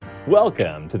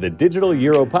Welcome to the Digital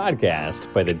Euro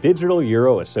Podcast by the Digital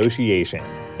Euro Association.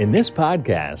 In this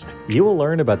podcast, you will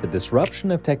learn about the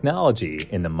disruption of technology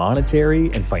in the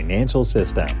monetary and financial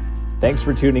system. Thanks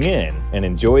for tuning in and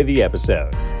enjoy the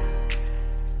episode.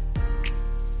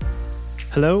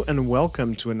 Hello and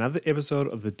welcome to another episode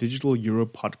of the Digital Euro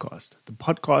Podcast, the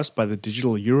podcast by the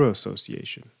Digital Euro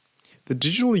Association. The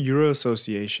Digital Euro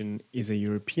Association is a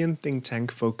European think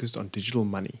tank focused on digital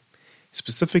money,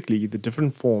 specifically the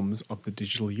different forms of the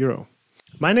digital euro.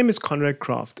 My name is Conrad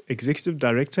Kraft, Executive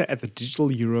Director at the Digital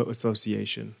Euro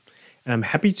Association, and I'm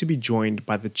happy to be joined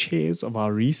by the chairs of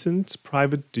our recent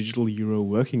private digital euro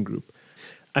working group,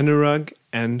 Anurag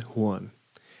and Juan.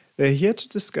 They're here to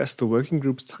discuss the working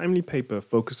group's timely paper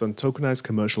focused on tokenized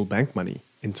commercial bank money,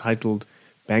 entitled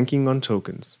Banking on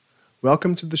Tokens.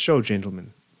 Welcome to the show,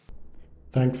 gentlemen.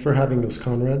 Thanks for having us,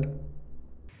 Conrad.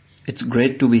 It's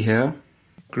great to be here.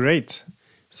 Great.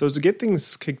 So to get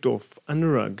things kicked off,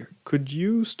 Anurag, could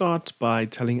you start by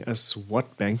telling us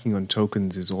what banking on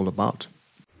tokens is all about?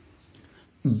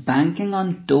 Banking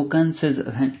on tokens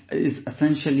is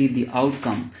essentially the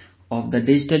outcome of the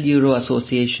Digital Euro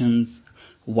Association's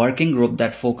working group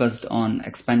that focused on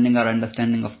expanding our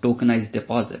understanding of tokenized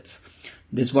deposits.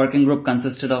 This working group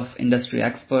consisted of industry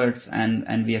experts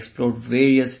and we explored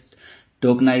various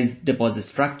tokenized deposit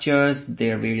structures,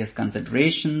 their various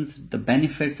considerations, the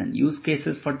benefits and use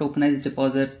cases for tokenized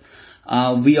deposit.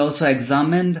 We also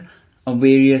examined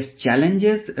various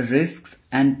challenges, risks,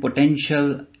 and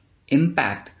potential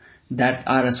impact that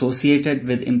are associated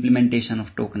with implementation of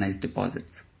tokenized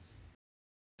deposits.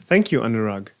 Thank you,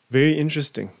 Anurag. Very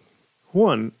interesting.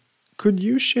 Juan, could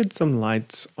you shed some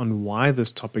light on why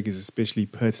this topic is especially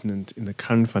pertinent in the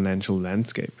current financial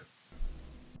landscape?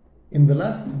 In the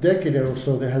last decade or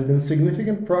so, there has been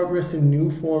significant progress in new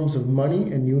forms of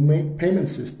money and new payment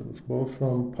systems, both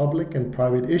from public and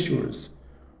private issuers.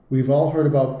 We've all heard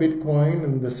about Bitcoin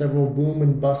and the several boom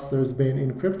and bust there's been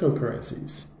in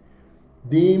cryptocurrencies.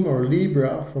 Diem or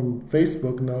Libra from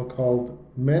Facebook, now called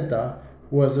Meta,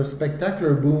 was a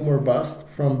spectacular boom or bust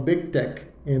from big tech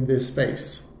in this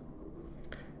space.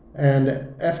 And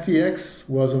FTX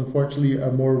was unfortunately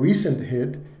a more recent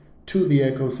hit to the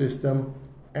ecosystem.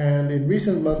 And in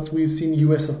recent months, we've seen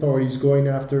US authorities going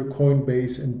after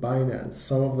Coinbase and Binance,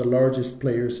 some of the largest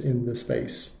players in the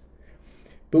space.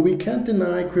 But we can't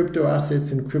deny crypto assets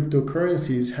and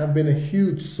cryptocurrencies have been a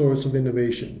huge source of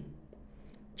innovation.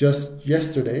 Just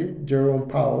yesterday, Jerome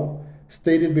Powell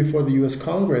stated before the US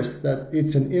Congress that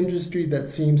it's an industry that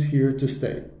seems here to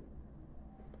stay.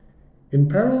 In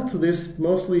parallel to this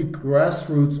mostly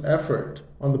grassroots effort,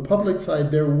 on the public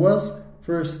side, there was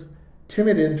first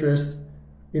timid interest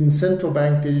in central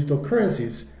bank digital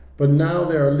currencies, but now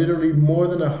there are literally more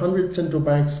than 100 central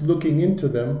banks looking into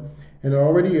them and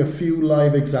already a few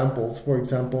live examples, for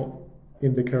example,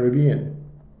 in the Caribbean.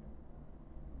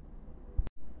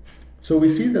 So we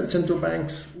see that central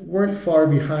banks weren't far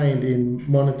behind in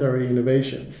monetary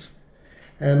innovations.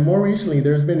 And more recently,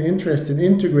 there's been interest in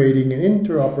integrating and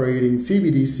interoperating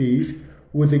CBDCs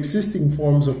with existing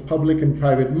forms of public and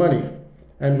private money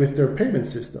and with their payment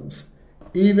systems,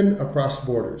 even across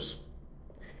borders.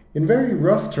 In very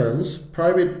rough terms,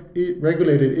 private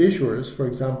regulated issuers, for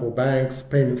example, banks,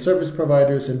 payment service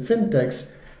providers, and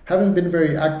fintechs, haven't been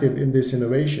very active in this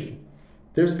innovation.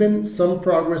 There's been some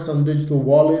progress on digital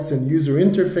wallets and user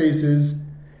interfaces,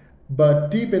 but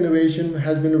deep innovation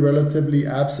has been relatively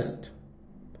absent.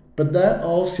 But that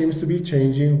all seems to be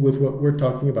changing with what we're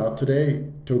talking about today,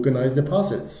 tokenized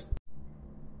deposits.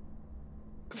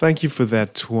 Thank you for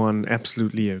that, Juan.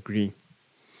 Absolutely agree.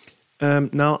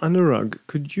 Now, Anurag,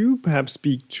 could you perhaps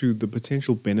speak to the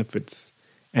potential benefits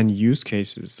and use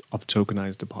cases of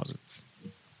tokenized deposits?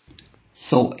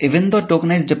 So even though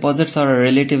tokenized deposits are a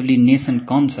relatively nascent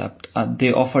concept,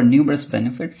 they offer numerous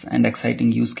benefits and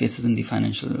exciting use cases in the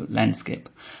financial landscape.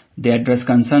 They address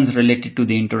concerns related to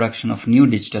the introduction of new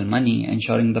digital money,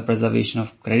 ensuring the preservation of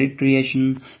credit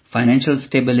creation, financial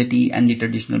stability, and the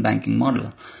traditional banking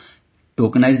model.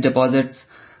 Tokenized deposits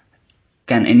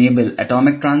can enable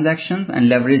atomic transactions and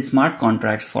leverage smart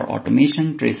contracts for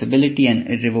automation, traceability, and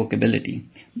irrevocability.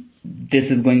 This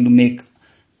is going to make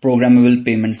programmable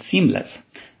payments seamless.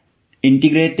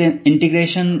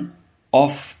 Integration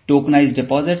of tokenized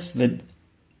deposits with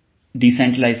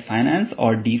decentralized finance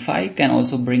or DeFi can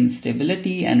also bring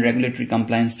stability and regulatory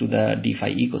compliance to the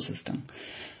DeFi ecosystem.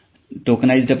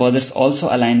 Tokenized deposits also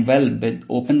align well with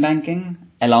open banking,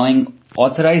 allowing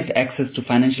authorized access to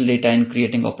financial data and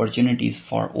creating opportunities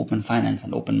for open finance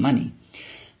and open money.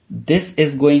 This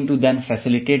is going to then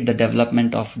facilitate the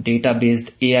development of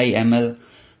data-based AI/ML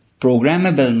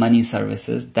programmable money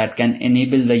services that can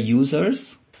enable the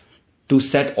users to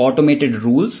set automated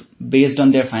rules based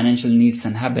on their financial needs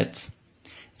and habits.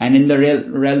 And in the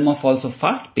realm of also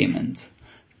fast payments,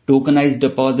 tokenized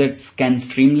deposits can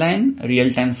streamline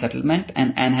real-time settlement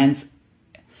and enhance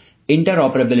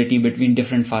interoperability between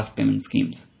different fast payment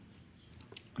schemes.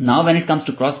 Now, when it comes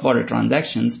to cross-border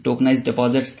transactions, tokenized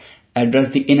deposits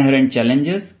address the inherent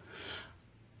challenges.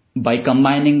 By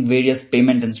combining various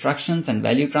payment instructions and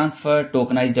value transfer,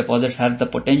 tokenized deposits have the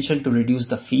potential to reduce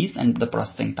the fees and the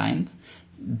processing times,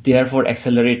 therefore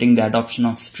accelerating the adoption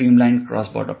of streamlined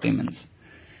cross-border payments.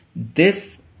 This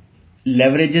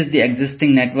leverages the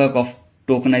existing network of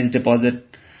tokenized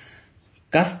deposit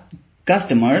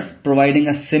customers, providing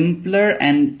a simpler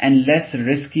and less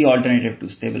risky alternative to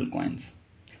stablecoins.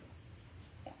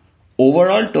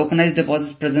 Overall, tokenized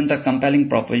deposits present a compelling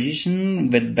proposition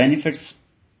with benefits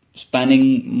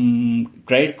spanning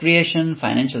credit creation,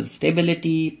 financial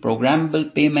stability,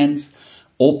 programmable payments,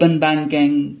 open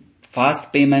banking,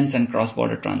 fast payments, and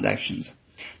cross-border transactions.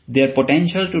 Their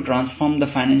potential to transform the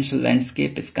financial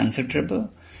landscape is considerable,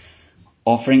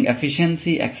 offering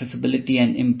efficiency, accessibility,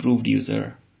 and improved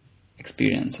user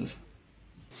experiences.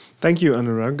 Thank you,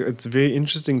 Anurag. It's very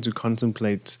interesting to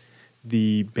contemplate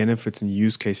the benefits and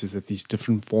use cases that these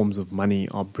different forms of money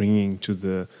are bringing to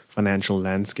the financial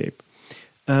landscape.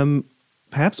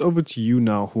 Perhaps over to you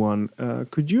now, Juan.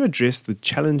 Could you address the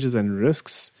challenges and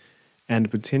risks and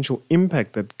potential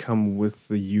impact that come with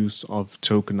the use of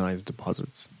tokenized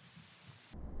deposits?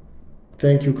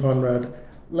 Thank you, Conrad.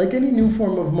 Like any new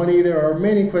form of money, there are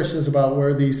many questions about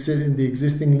where these sit in the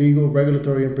existing legal,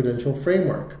 regulatory, and prudential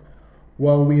framework.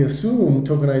 While we assume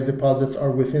tokenized deposits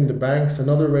are within the banks and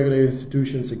other regulated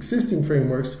institutions' existing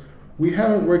frameworks, we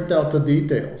haven't worked out the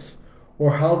details,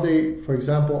 or how they, for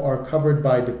example, are covered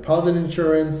by deposit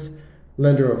insurance,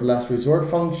 lender of last resort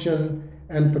function,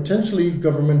 and potentially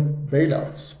government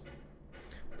bailouts.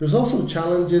 There's also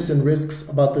challenges and risks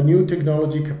about the new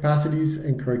technology capacities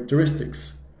and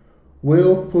characteristics.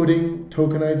 Will putting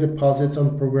tokenized deposits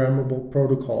on programmable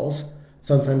protocols,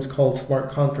 sometimes called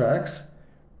smart contracts,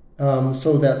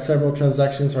 so that several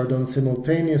transactions are done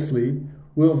simultaneously,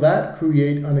 will that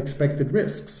create unexpected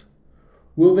risks?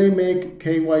 Will they make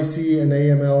KYC and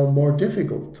AML more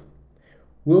difficult?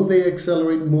 Will they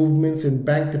accelerate movements in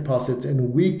bank deposits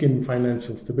and weaken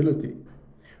financial stability?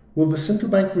 Will the central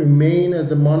bank remain as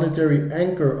the monetary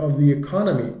anchor of the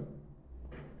economy?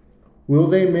 Will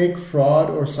they make fraud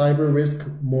or cyber risk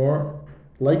more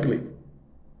likely?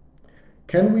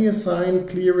 Can we assign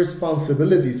clear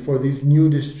responsibilities for these new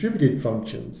distributed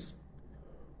functions?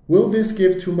 Will this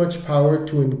give too much power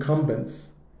to incumbents,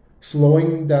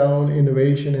 slowing down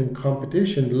innovation and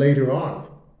competition later on?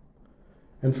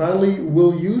 And finally,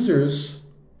 will users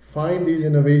find these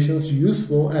innovations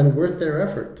useful and worth their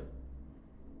effort?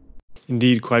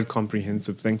 Indeed, quite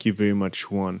comprehensive. Thank you very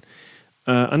much, Juan.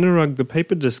 Anurag, the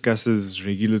paper discusses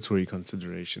regulatory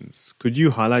considerations. Could you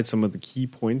highlight some of the key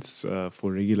points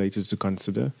for regulators to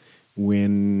consider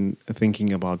when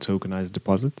thinking about tokenized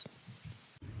deposits?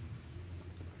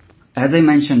 As I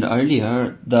mentioned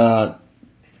earlier, the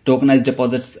tokenized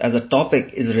deposits as a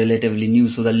topic is relatively new,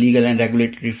 so the legal and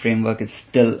regulatory framework is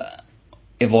still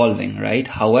evolving, right?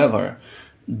 However,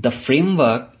 the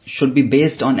framework should be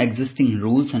based on existing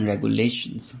rules and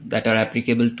regulations that are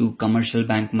applicable to commercial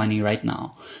bank money right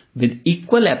now, with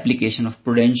equal application of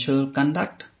prudential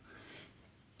conduct,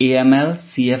 AML,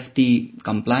 CFT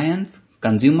compliance,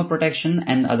 consumer protection,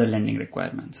 and other lending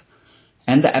requirements.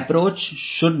 And the approach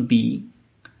should be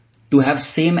to have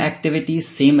same activities,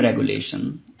 same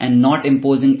regulation, and not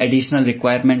imposing additional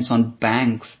requirements on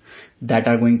banks that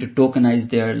are going to tokenize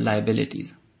their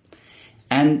liabilities.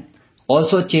 And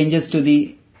also changes to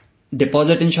the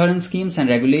deposit insurance schemes and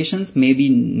regulations may be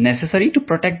necessary to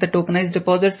protect the tokenized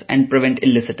deposits and prevent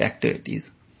illicit activities.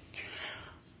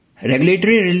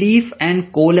 Regulatory relief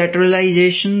and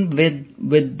collateralization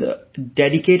with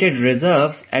dedicated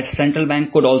reserves at central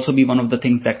bank could also be one of the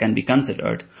things that can be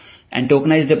considered. And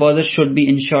tokenized deposits should be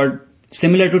insured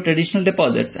similar to traditional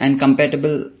deposits and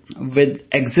compatible with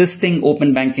existing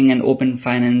open banking and open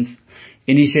finance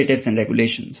initiatives and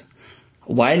regulations.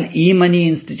 While e-money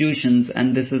institutions,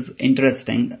 and this is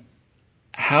interesting,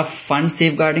 have fund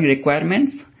safeguarding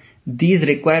requirements, these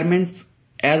requirements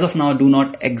as of now do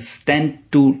not extend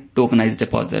to tokenized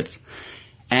deposits.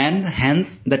 And hence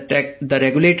the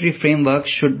regulatory framework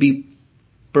should be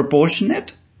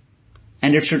proportionate,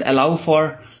 and it should allow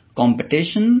for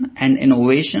competition and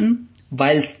innovation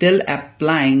while still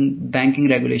applying banking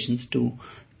regulations to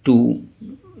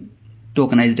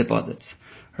tokenized deposits,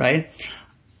 right?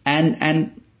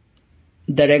 And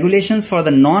the regulations for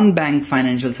the non-bank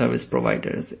financial service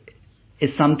providers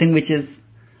is something which is,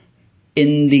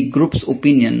 in the group's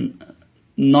opinion,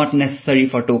 not necessary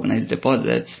for tokenized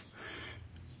deposits.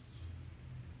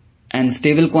 And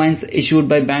stablecoins issued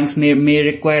by banks may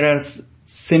require a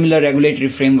similar regulatory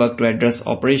framework to address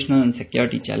operational and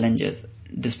security challenges,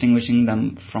 distinguishing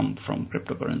them from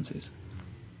cryptocurrencies.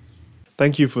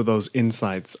 Thank you for those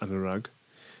insights, Anurag.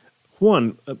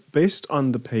 Juan, based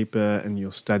on the paper and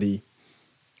your study,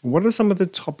 what are some of the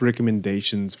top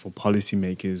recommendations for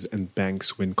policymakers and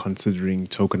banks when considering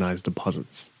tokenized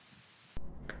deposits?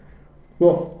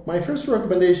 Well, my first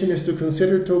recommendation is to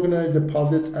consider tokenized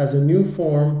deposits as a new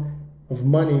form of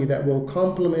money that will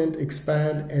complement,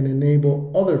 expand, and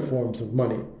enable other forms of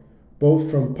money, both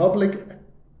from public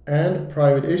and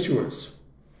private issuers.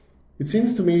 It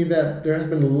seems to me that there has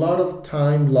been a lot of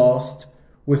time lost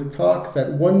with talk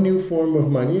that one new form of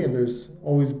money, and there's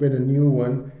always been a new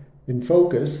one in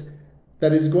focus,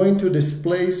 that is going to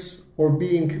displace or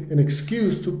be an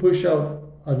excuse to push out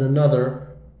on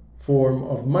another form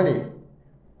of money.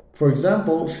 For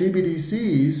example,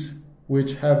 CBDCs,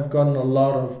 which have gotten a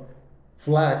lot of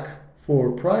flack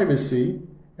for privacy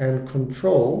and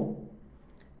control,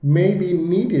 may be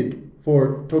needed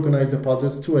for tokenized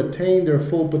deposits to attain their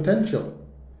full potential.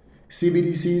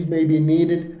 CBDCs may be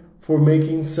needed for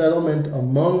making settlement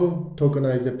among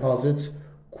tokenized deposits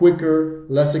quicker,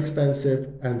 less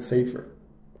expensive, and safer.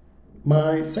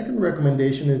 My second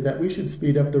recommendation is that we should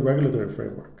speed up the regulatory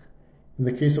framework. In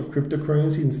the case of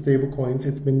cryptocurrency and stablecoins,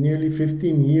 it's been nearly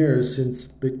 15 years since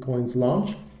Bitcoin's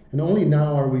launch, and only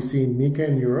now are we seeing MiCA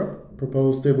in Europe,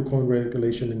 proposed stablecoin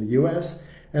regulation in the US,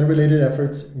 and related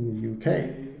efforts in the UK.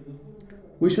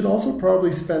 We should also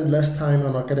probably spend less time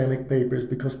on academic papers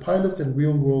because pilots and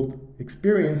real-world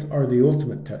experience are the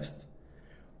ultimate test.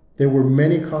 There were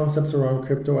many concepts around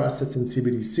crypto assets and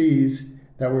CBDCs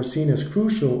that were seen as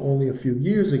crucial only a few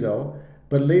years ago,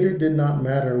 but later did not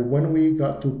matter when we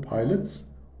got to pilots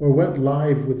or went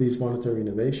live with these monetary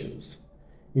innovations.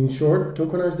 In short,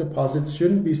 tokenized deposits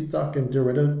shouldn't be stuck in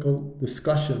theoretical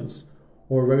discussions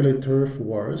or regulatory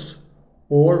wars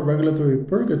or regulatory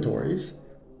purgatories,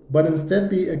 but instead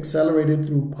be accelerated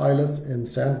through pilots and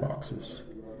sandboxes.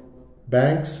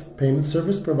 Banks, payment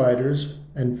service providers,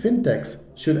 and fintechs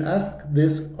should ask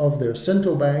this of their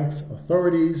central banks,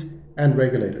 authorities, and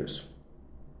regulators.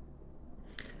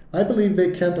 I believe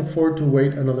they can't afford to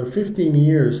wait another 15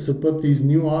 years to put these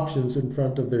new options in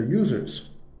front of their users.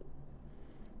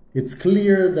 It's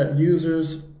clear that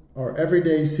users are every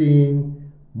day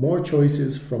seeing more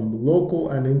choices from local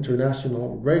and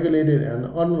international regulated and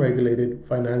unregulated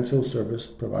financial service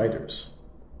providers.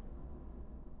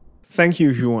 Thank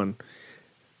you, Juan.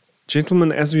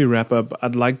 Gentlemen, as we wrap up,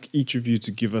 I'd like each of you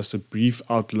to give us a brief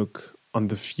outlook on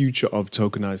the future of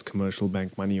tokenized commercial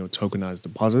bank money or tokenized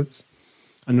deposits.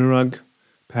 Anurag,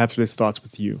 perhaps let's start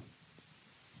with you.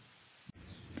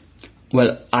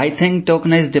 Well, I think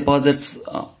tokenized deposits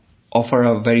offer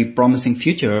a very promising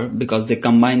future because they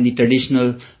combine the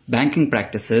traditional banking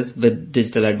practices with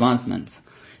digital advancements.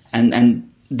 And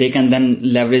they can then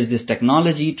leverage this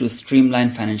technology to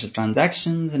streamline financial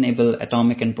transactions, enable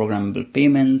atomic and programmable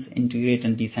payments, integrate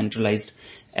and decentralized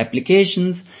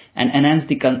applications, and enhance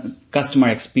the customer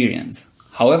experience.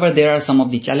 However, there are some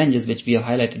of the challenges which we have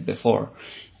highlighted before.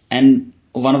 And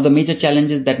one of the major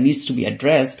challenges that needs to be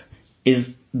addressed is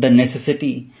the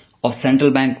necessity of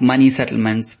central bank money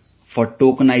settlements for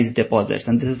tokenized deposits.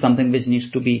 And this is something which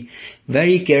needs to be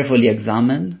very carefully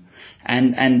examined.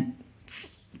 And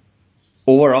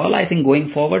overall, I think going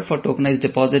forward for tokenized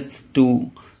deposits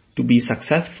to be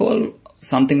successful,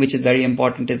 something which is very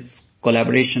important is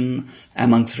collaboration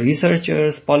amongst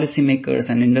researchers, policymakers,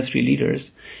 and industry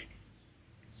leaders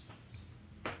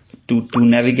to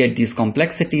navigate these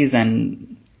complexities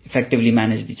and effectively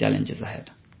manage the challenges ahead.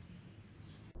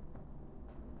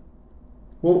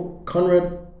 Well,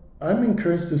 Conrad, I'm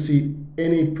encouraged to see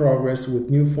any progress with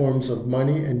new forms of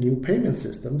money and new payment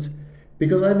systems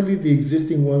because I believe the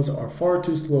existing ones are far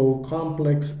too slow,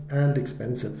 complex, and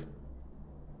expensive.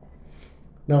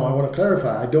 Now, I want to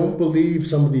clarify, I don't believe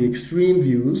some of the extreme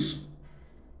views,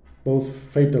 both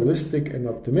fatalistic and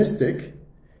optimistic,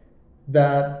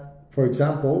 that, for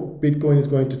example, Bitcoin is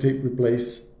going to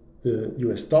replace the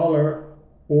US dollar,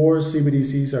 or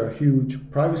CBDCs are a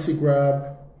huge privacy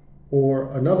grab,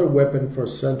 or another weapon for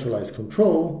centralized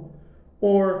control,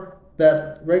 or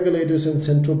that regulators and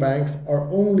central banks are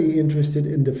only interested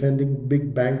in defending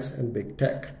big banks and big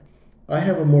tech. I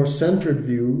have a more centered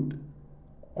view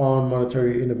on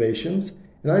monetary innovations,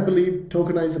 and I believe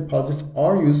tokenized deposits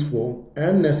are useful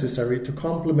and necessary to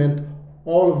complement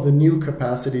all of the new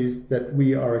capacities that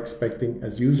we are expecting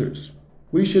as users.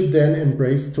 We should then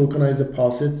embrace tokenized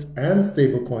deposits and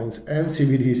stablecoins and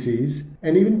CBDCs,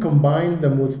 and even combine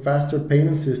them with faster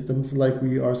payment systems like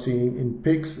we are seeing in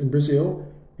PIX in Brazil,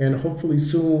 and hopefully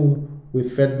soon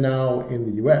with FedNow in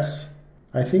the US.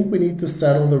 I think we need to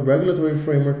settle the regulatory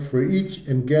framework for each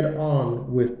and get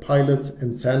on with pilots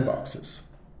and sandboxes.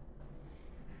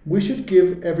 We should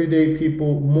give everyday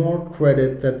people more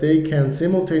credit that they can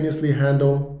simultaneously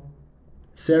handle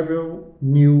several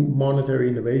new monetary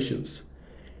innovations.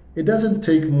 It doesn't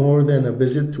take more than a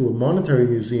visit to a monetary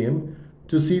museum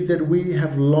to see that we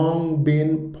have long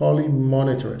been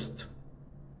polymonetarists,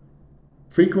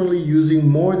 frequently using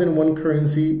more than one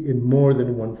currency in more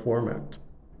than one format.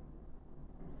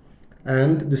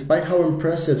 And despite how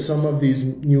impressive some of these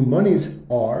new monies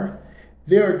are,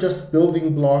 they are just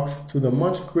building blocks to the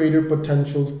much greater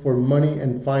potentials for money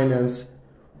and finance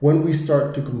when we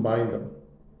start to combine them.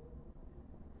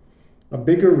 A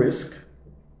bigger risk,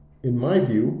 in my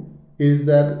view, is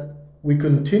that we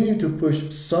continue to push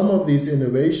some of these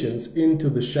innovations into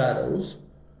the shadows,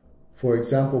 for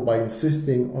example, by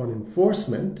insisting on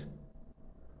enforcement,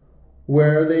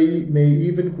 where they may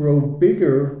even grow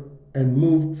bigger and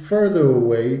move further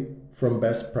away from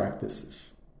best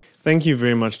practices. Thank you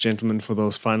very much, gentlemen, for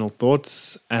those final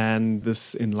thoughts and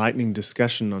this enlightening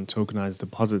discussion on tokenized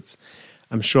deposits.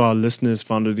 I'm sure our listeners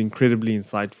found it incredibly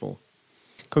insightful.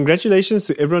 Congratulations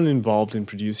to everyone involved in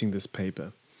producing this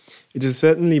paper. It has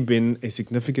certainly been a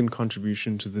significant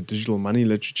contribution to the digital money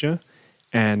literature,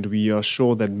 and we are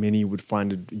sure that many would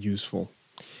find it useful.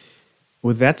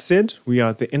 With that said, we are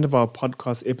at the end of our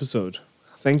podcast episode.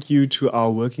 Thank you to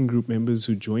our working group members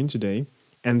who joined today,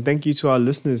 and thank you to our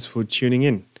listeners for tuning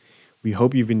in. We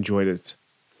hope you've enjoyed it.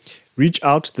 Reach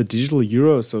out to the Digital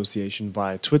Euro Association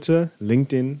via Twitter,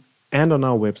 LinkedIn, and on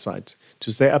our website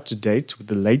to stay up to date with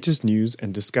the latest news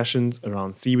and discussions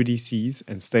around CBDCs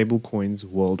and stablecoins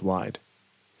worldwide.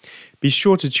 Be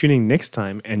sure to tune in next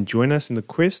time and join us in the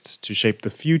quest to shape the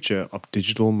future of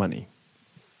digital money.